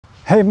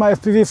Hey my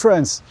FPV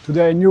friends,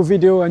 today a new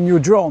video, a new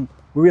drone.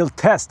 We will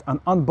test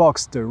and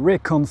unbox the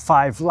Rekon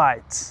 5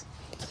 Lite.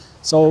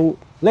 So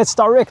let's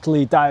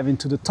directly dive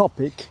into the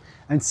topic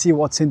and see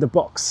what's in the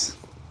box.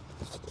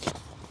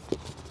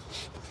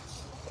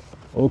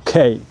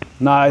 Okay,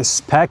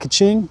 nice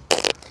packaging.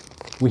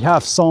 We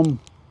have some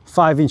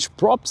 5-inch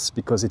props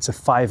because it's a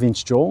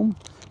 5-inch drone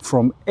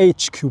from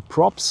HQ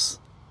Props.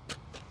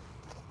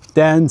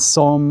 Then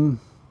some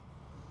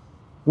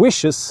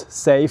wishes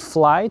say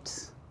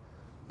flight.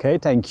 Okay,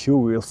 thank you,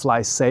 we will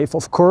fly safe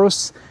of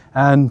course,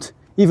 and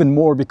even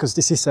more because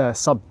this is a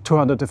sub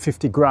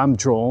 250 gram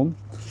drone.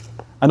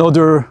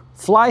 Another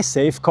fly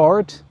safe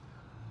card.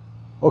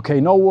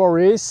 Okay, no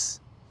worries.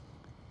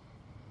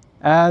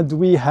 And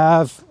we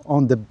have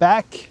on the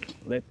back,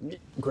 let me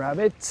grab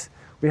it,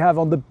 we have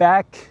on the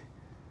back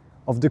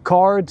of the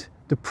card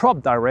the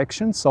prop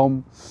direction,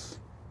 some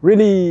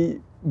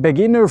really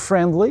beginner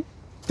friendly.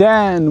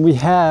 Then we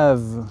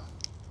have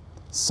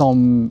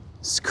some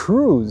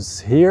screws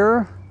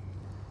here.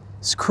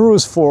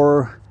 Screws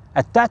for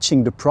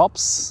attaching the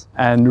props,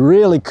 and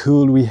really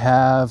cool, we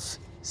have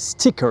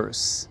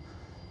stickers.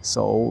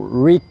 So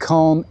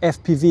Rekon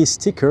FPV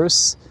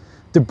stickers.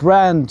 The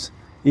brand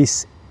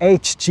is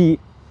HGLRC,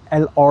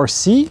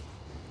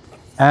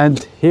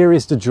 and here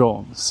is the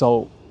drone.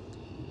 So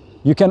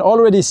you can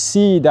already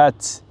see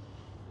that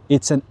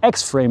it's an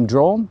X-frame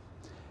drone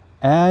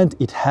and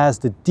it has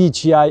the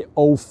DJI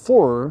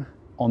O4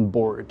 on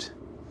board.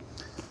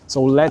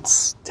 So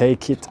let's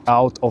take it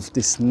out of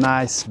this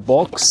nice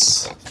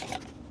box.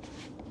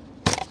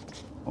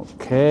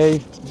 Okay,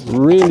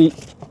 really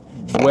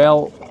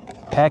well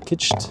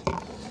packaged.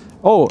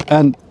 Oh,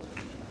 and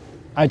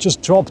I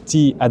just dropped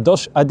the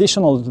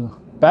additional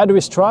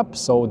battery strap,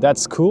 so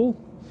that's cool.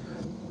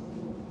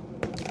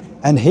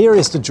 And here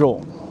is the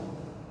drone.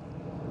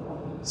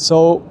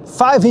 So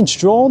 5-inch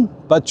drone,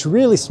 but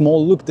really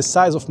small. Look the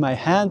size of my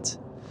hand.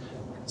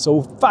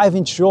 So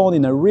 5-inch drone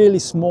in a really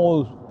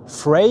small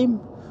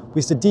frame,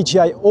 with the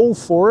DJI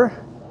O4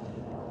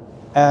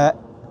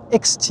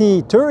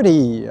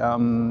 XT30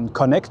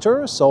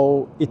 connector,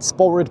 so it's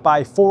powered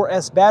by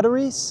 4S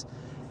batteries,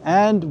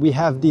 and we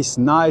have these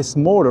nice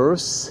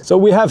motors. So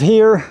we have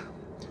here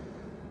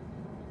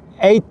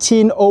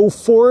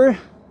 1804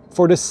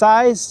 for the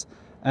size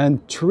and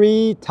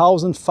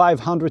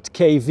 3500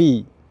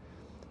 kV.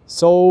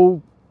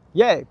 So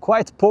yeah,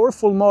 quite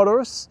powerful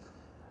motors.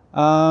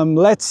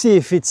 Let's see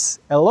if it's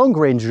a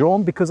long-range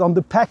drone, because on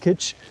the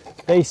package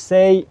they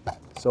say,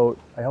 so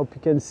I hope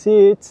you can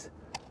see it,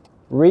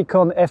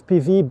 Rekon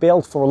FPV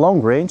built for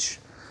long range.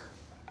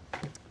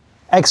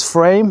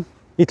 X-frame.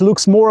 It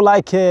looks more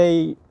like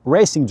a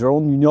racing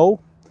drone, you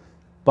know,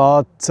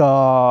 but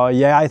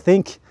yeah, I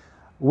think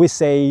with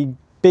a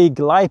big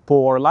LiPo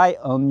or Lite,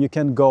 you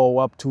can go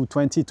up to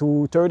 20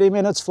 to 30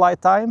 minutes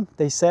flight time,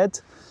 they said.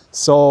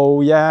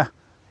 So yeah,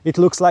 it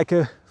looks like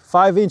a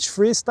 5-inch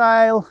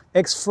freestyle,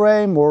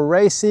 X-frame or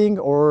racing,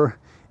 or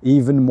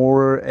even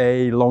more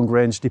a long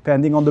range,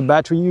 depending on the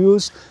battery you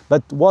use.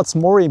 But what's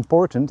more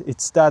important,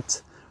 it's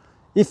that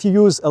if you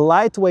use a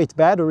lightweight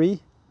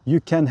battery,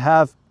 you can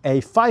have a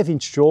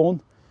 5-inch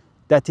drone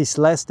that is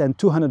less than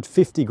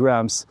 250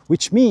 grams,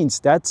 which means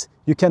that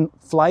you can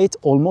fly it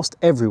almost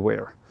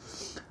everywhere.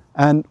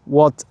 And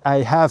what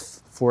I have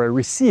for a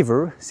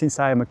receiver, since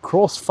I am a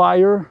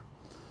crossfire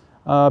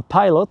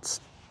pilot,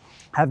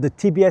 I have the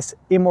TBS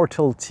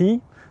Immortal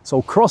T,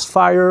 so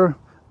crossfire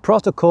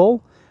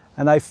protocol,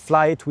 and I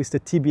fly it with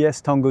the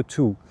TBS Tango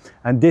 2.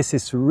 And this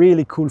is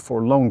really cool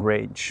for long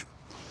range.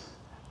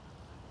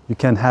 You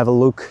can have a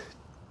look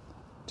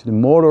to the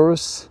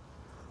motors.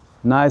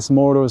 Nice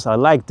motors. I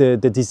like the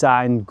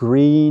design,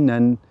 green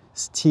and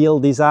steel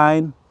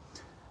design.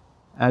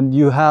 And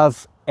you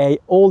have a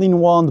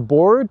all-in-one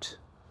board,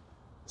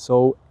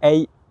 so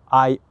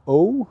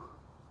AIO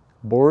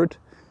board.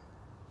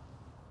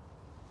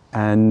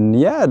 And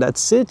yeah,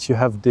 that's it. You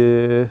have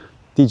the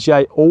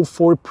DJI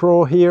O4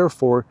 Pro here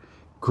for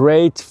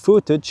great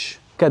footage.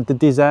 Look at the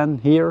design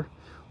here.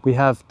 We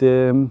have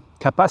the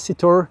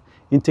capacitor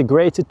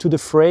integrated to the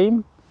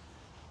frame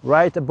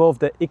right above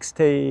the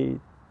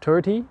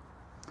XT30.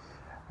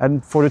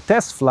 And for the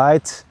test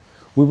flight,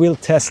 we will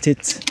test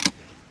it.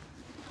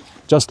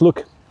 Just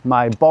look,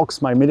 my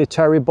box, my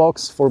military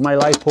box for my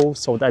LiPo,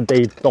 so that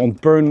they don't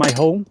burn my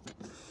home.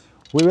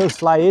 We will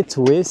fly it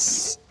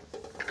with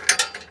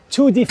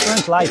 2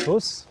 different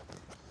LiPos.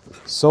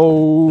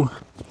 So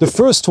the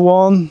first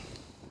one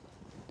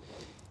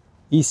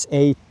is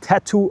a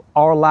Tattoo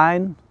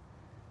R-Line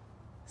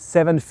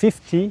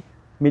 750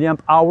 milliamp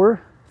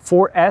hour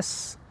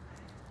 4S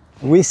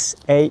with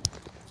a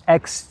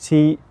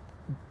XT30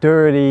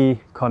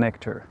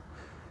 connector,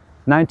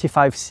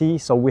 95C,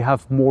 so we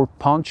have more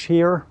punch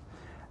here.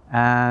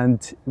 And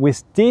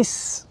with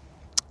this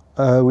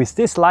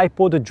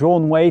LiPo, the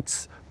drone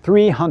weighs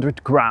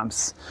 300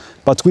 grams.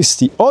 But with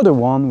the other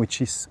one,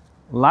 which is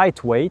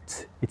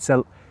lightweight, it's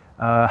a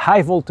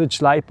high voltage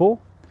LiPo,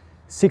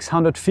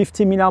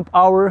 650 milliamp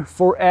hour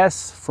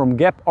 4S from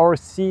Gap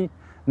RC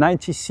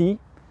 90C.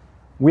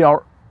 We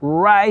are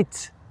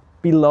right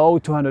below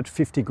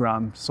 250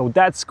 grams. So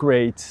that's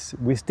great.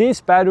 With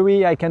this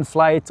battery, I can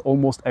fly it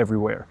almost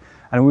everywhere.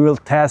 And we will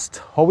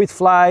test how it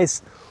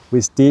flies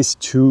with these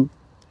two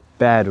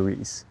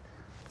batteries.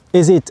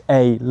 Is it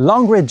a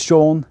long-range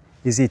drone?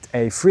 Is it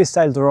a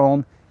freestyle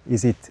drone?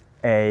 Is it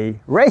a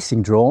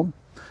racing drone?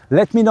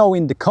 Let me know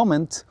in the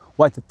comment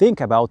what you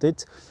think about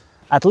it.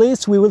 At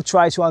least we will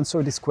try to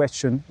answer this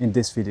question in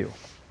this video.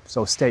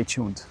 So stay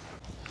tuned.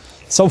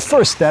 So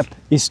first step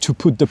is to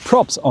put the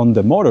props on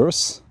the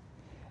motors.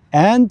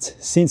 And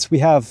since we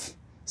have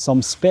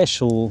some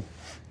special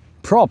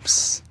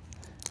props,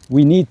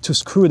 we need to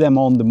screw them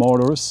on the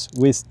motors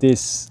with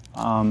these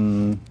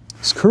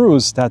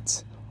screws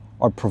that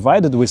are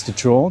provided with the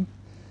drone.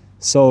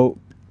 So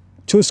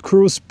 2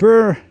 screws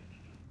per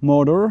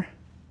motor.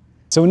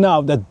 So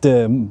now that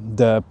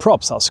the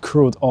props are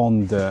screwed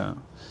on the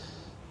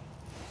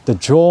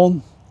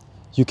drone,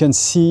 you can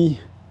see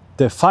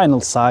the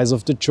final size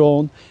of the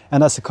drone.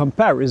 And as a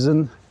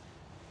comparison,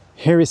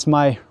 here is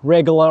my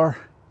regular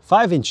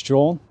 5-inch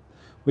drone,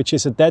 which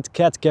is a Dead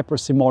Cat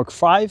HGLRC Mark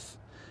V,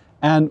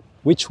 and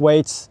which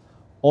weighs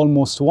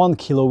almost 1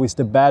 kilo with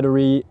the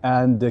battery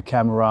and the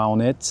camera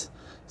on it,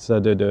 so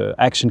the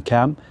action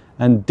cam.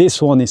 And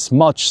this one is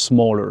much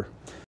smaller.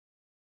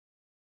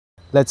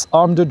 Let's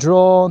arm the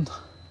drone.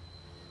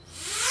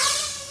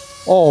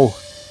 Oh,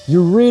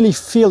 you really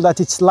feel that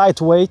it's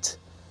lightweight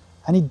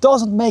and it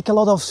doesn't make a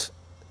lot of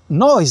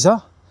noise,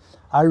 huh?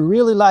 I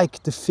really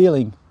like the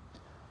feeling.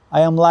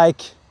 I am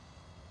like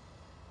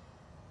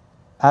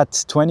at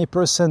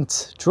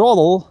 20%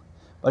 throttle,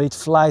 but it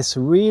flies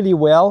really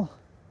well.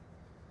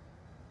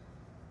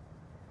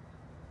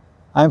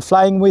 I'm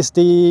flying with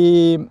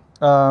the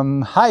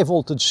high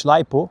voltage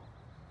LiPo.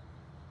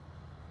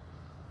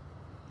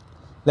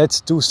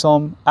 Let's do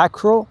some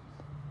acro.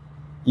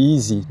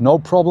 Easy, no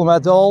problem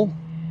at all.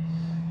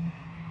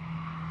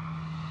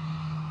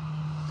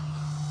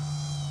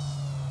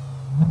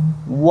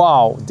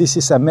 Wow, this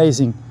is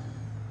amazing.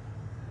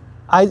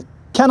 I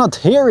cannot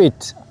hear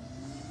it.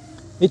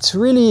 It's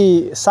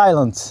really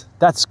silent.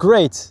 That's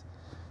great.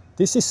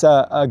 This is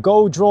a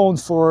go drone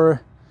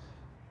for,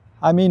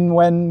 I mean,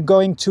 when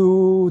going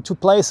to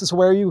places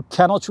where you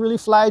cannot really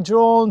fly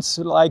drones,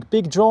 like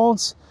big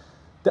drones.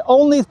 The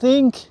only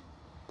thing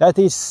that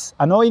is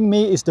annoying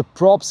me is the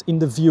props in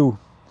the view.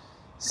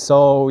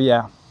 So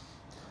yeah,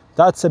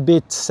 that's a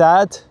bit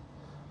sad,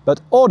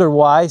 but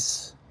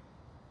otherwise,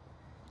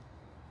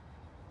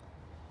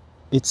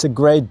 it's a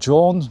great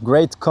drone,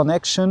 great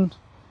connection.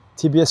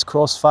 TBS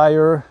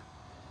Crossfire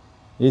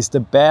is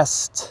the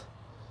best.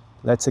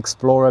 Let's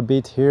explore a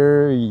bit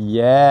here.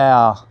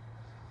 Yeah,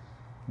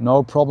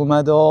 no problem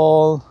at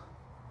all.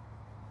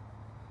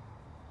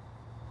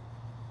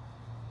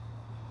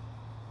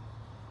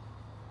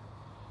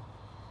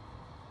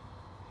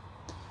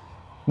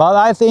 But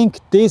I think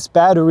this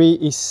battery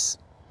is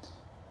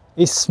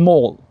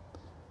small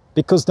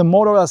because the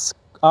motors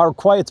are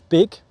quite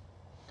big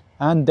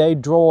and they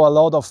draw a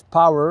lot of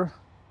power.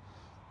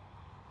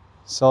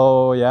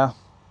 So yeah,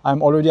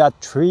 I'm already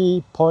at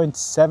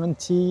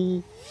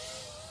 3.70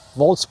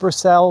 volts per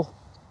cell.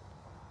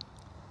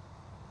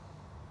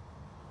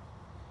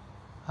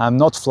 I'm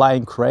not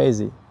flying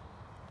crazy.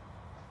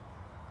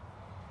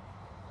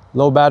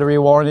 Low battery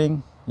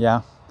warning,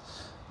 yeah.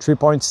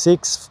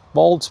 3.6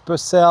 volts per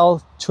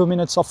cell, 2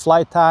 minutes of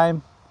flight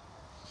time.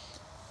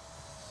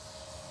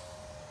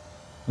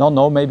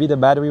 No, maybe the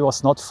battery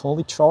was not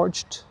fully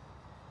charged.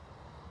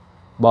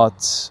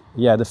 But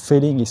yeah, the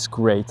feeling is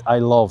great. I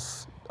love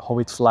how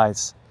it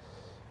flies.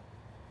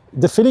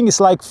 The feeling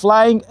is like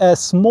flying a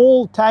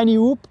small, tiny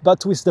whoop,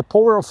 but with the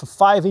power of a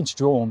 5-inch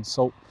drone.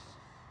 So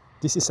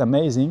this is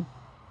amazing.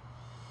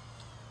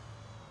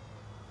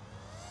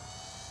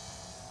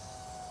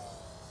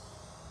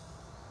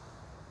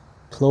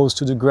 Close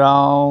to the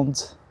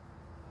ground.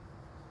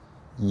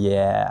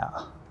 Yeah.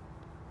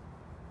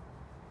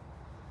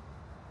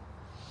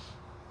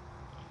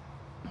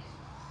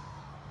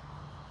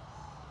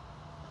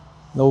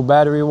 Low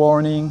battery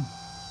warning.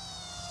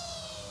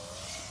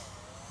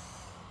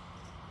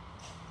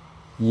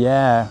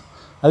 Yeah,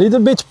 a little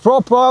bit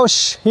prop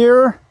wash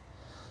here,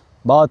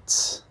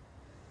 but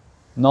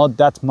not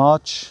that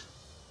much.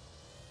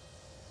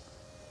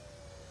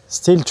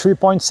 Still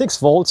 3.6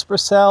 volts per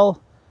cell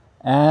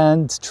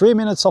and 3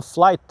 minutes of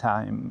flight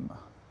time.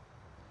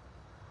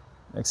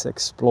 Let's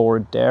explore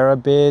there a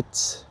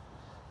bit.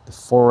 The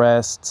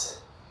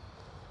forest.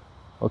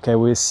 Okay,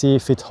 we'll see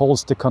if it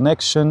holds the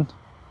connection.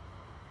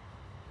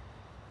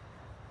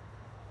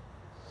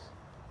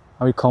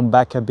 I will come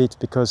back a bit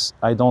because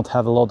I don't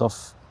have a lot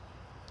of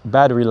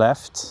battery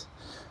left.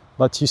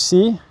 But you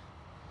see,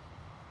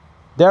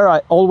 there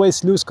I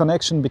always lose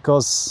connection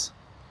because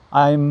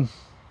it's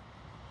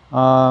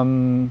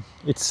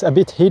a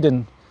bit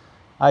hidden.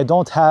 I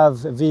don't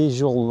have a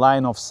visual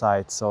line of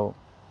sight, so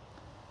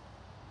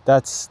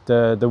that's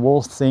the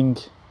worst thing,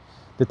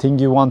 the thing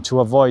you want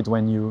to avoid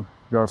when you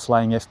are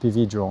flying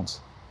FPV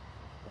drones.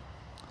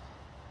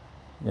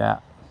 Yeah.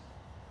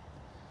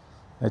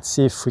 Let's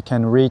see if we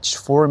can reach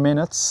 4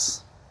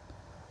 minutes.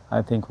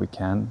 I think we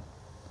can.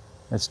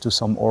 Let's do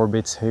some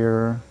orbits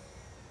here.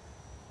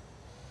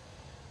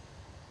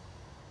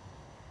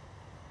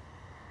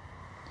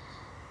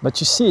 But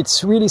you see,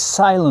 it's really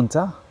silent,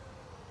 huh?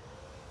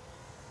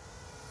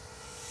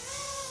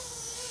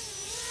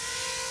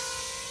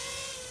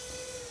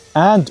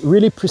 And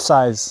really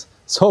precise.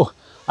 So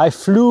I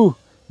flew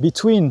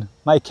between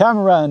my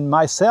camera and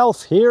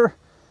myself here,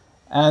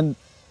 and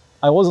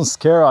I wasn't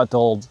scared at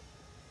all.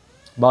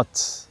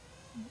 But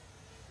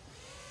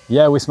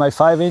yeah, with my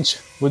 5-inch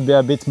would be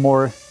a bit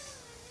more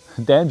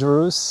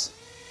dangerous.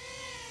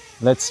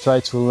 Let's try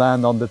to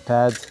land on the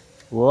pad.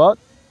 What?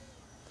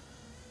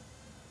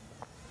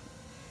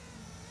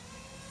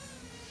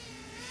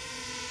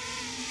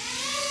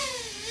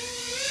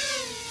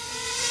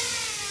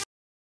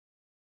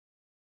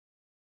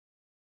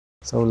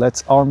 So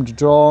let's arm the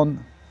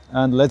drone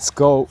and let's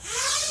go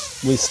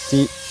with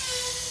the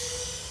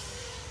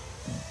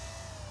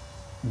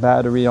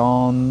battery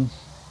on,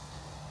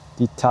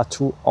 the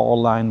Tattoo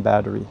R-line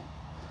battery.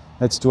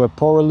 Let's do a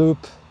power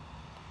loop.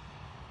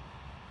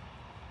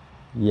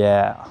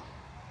 Yeah.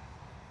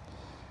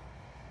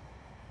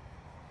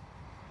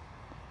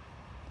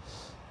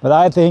 But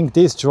I think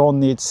this drone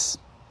needs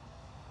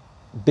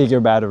bigger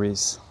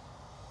batteries.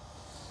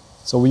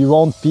 So we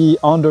won't be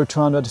under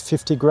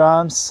 250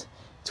 grams.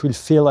 It will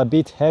feel a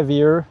bit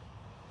heavier,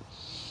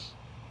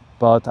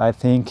 but I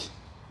think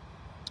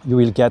you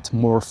will get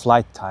more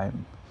flight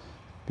time,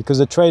 because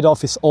the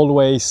trade-off is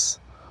always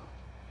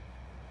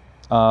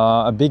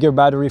a bigger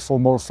battery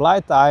for more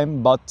flight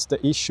time, but the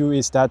issue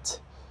is that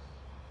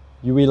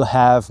you will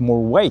have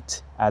more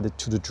weight added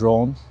to the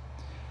drone,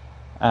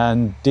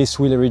 and this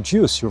will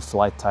reduce your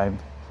flight time.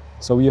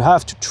 So you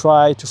have to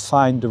try to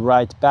find the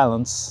right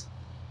balance.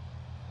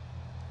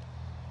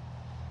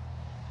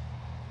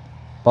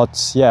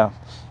 But yeah,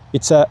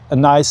 it's a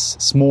nice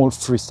small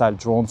freestyle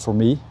drone for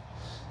me,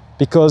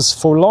 because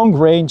for long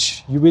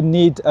range you will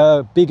need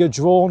a bigger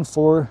drone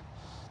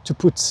to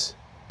put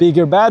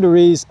bigger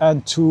batteries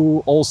and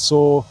to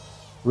also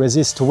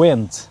resist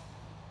wind,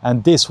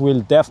 and this will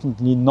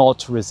definitely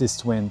not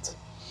resist wind.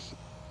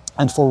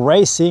 And for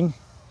racing,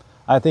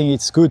 I think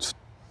it's good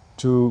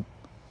to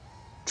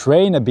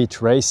train a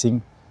bit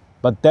racing,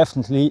 but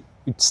definitely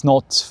it's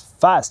not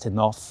fast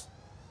enough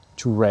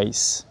to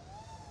race.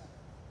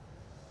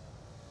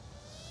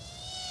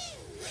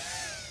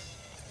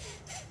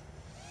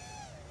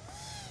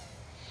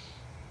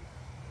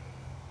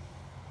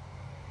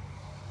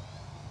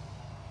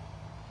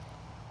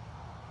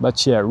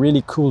 But yeah,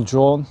 really cool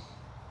drone.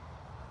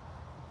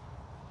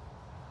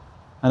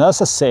 And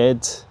as I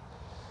said,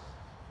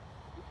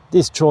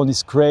 this drone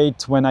is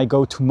great when I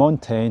go to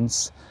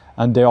mountains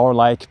and there are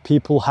like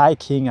people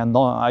hiking, and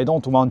I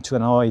don't want to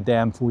annoy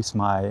them with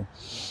my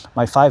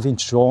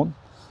 5-inch drone.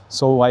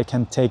 So I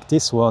can take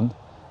this one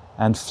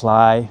and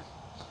fly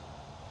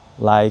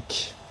like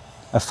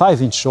a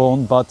 5-inch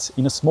drone, but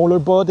in a smaller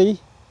body,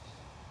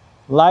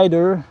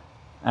 lighter,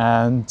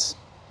 and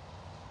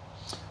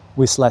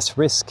with less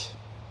risk.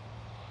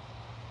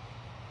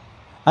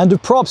 And the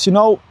props, you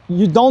know,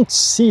 you don't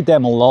see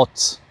them a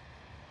lot,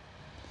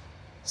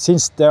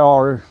 since they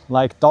are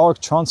like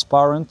dark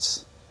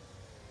transparent.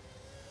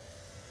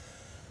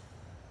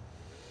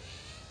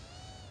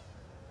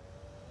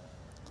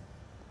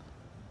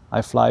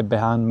 I fly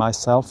behind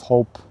myself,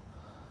 hope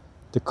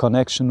the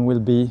connection will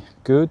be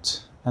good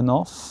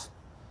enough.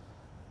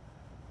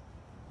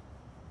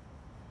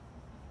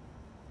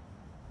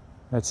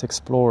 Let's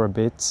explore a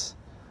bit.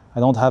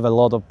 I don't have a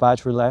lot of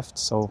battery left,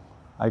 so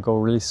I go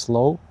really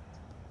slow.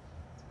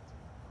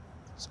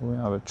 So we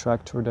have a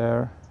tractor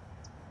there.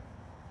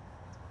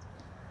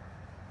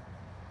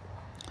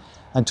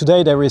 And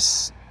today there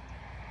is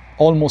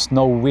almost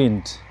no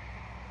wind.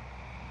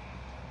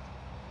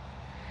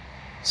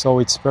 So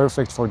it's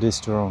perfect for this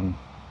drone.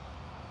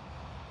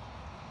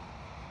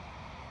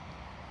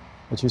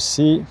 But you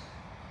see,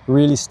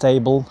 really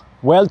stable,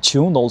 well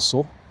tuned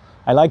also.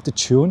 I like the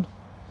tune.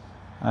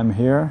 I'm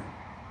here.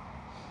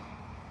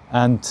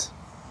 And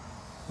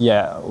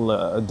yeah,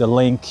 the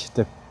link,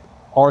 the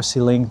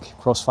RC link,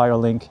 crossfire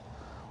link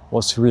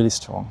was really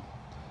strong.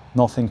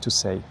 Nothing to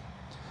say.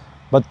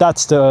 But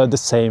that's the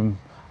same.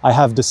 I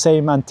have the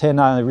same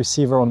antenna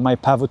receiver on my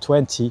Pavo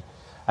 20,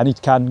 and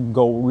it can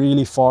go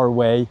really far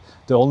away.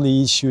 The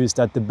only issue is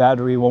that the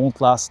battery won't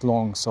last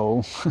long.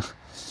 So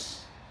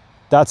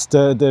that's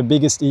the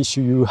biggest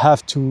issue. You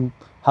have to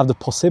have the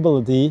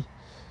possibility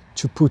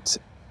to put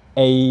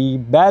a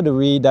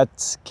battery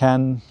that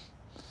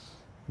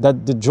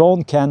the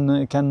drone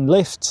can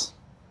lift.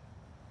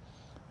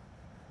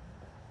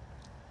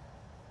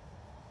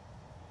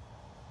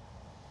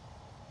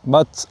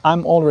 But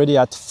I'm already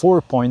at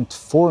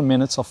 4.4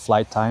 minutes of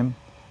flight time.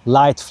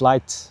 Light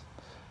flight.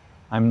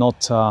 I'm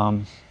not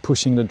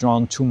pushing the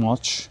drone too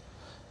much,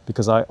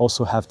 because I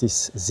also have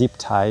these zip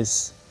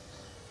ties,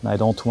 and I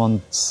don't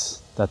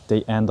want that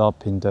they end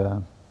up in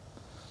the...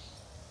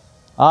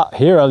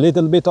 Here a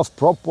little bit of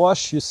prop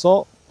wash, you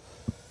saw,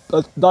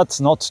 but that's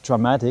not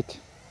dramatic.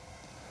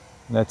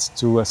 Let's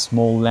do a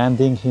small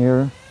landing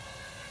here.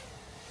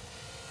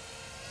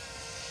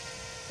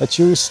 But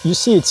you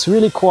see it's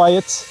really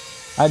quiet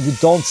and you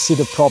don't see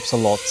the props a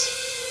lot.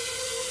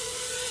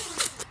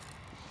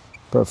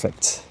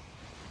 Perfect.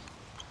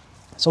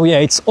 So yeah,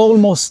 it's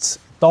almost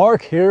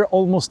dark here,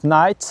 almost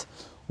night.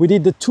 We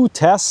did the 2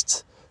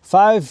 tests,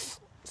 5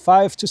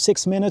 to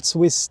 6 minutes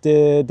with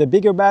the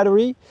bigger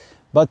battery.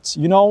 But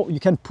you know, you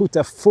can put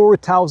a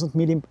 4000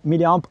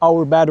 milliamp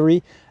hour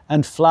battery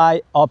and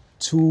fly up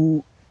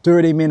to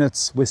 30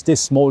 minutes with this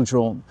small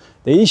drone.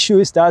 The issue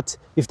is that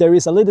if there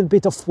is a little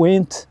bit of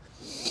wind,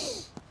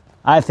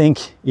 I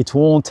think it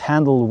won't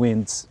handle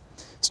winds,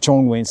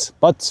 strong winds.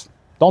 But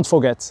don't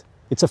forget,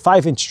 it's a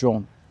 5-inch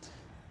drone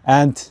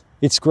and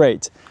it's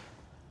great.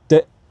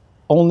 The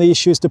only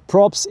issue is the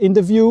props in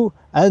the view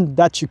and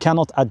that you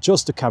cannot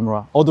adjust the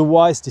camera.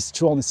 Otherwise, this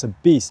drone is a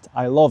beast.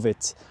 I love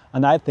it.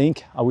 And I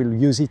think I will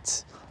use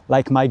it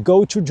like my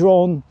go-to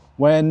drone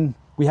when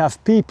we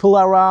have people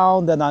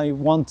around and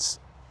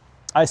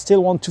I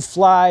still want to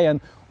fly, and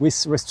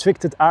with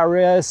restricted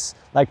areas,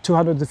 like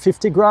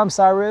 250 grams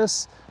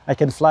areas, I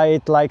can fly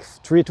it like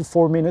 3 to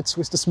 4 minutes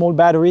with the small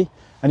battery,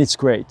 and it's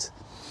great.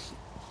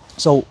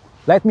 So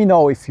let me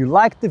know if you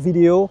liked the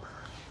video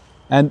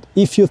and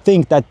if you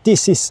think that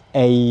this is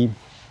a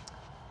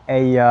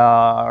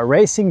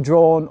racing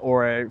drone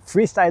or a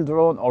freestyle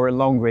drone or a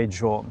long-range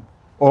drone,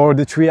 or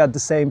the 3 at the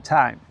same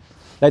time.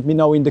 Let me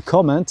know in the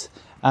comment,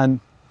 and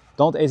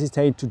don't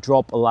hesitate to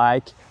drop a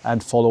like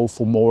and follow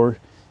for more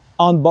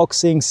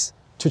unboxings,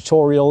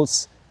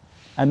 tutorials,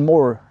 and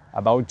more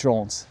about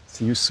drones.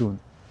 See you soon.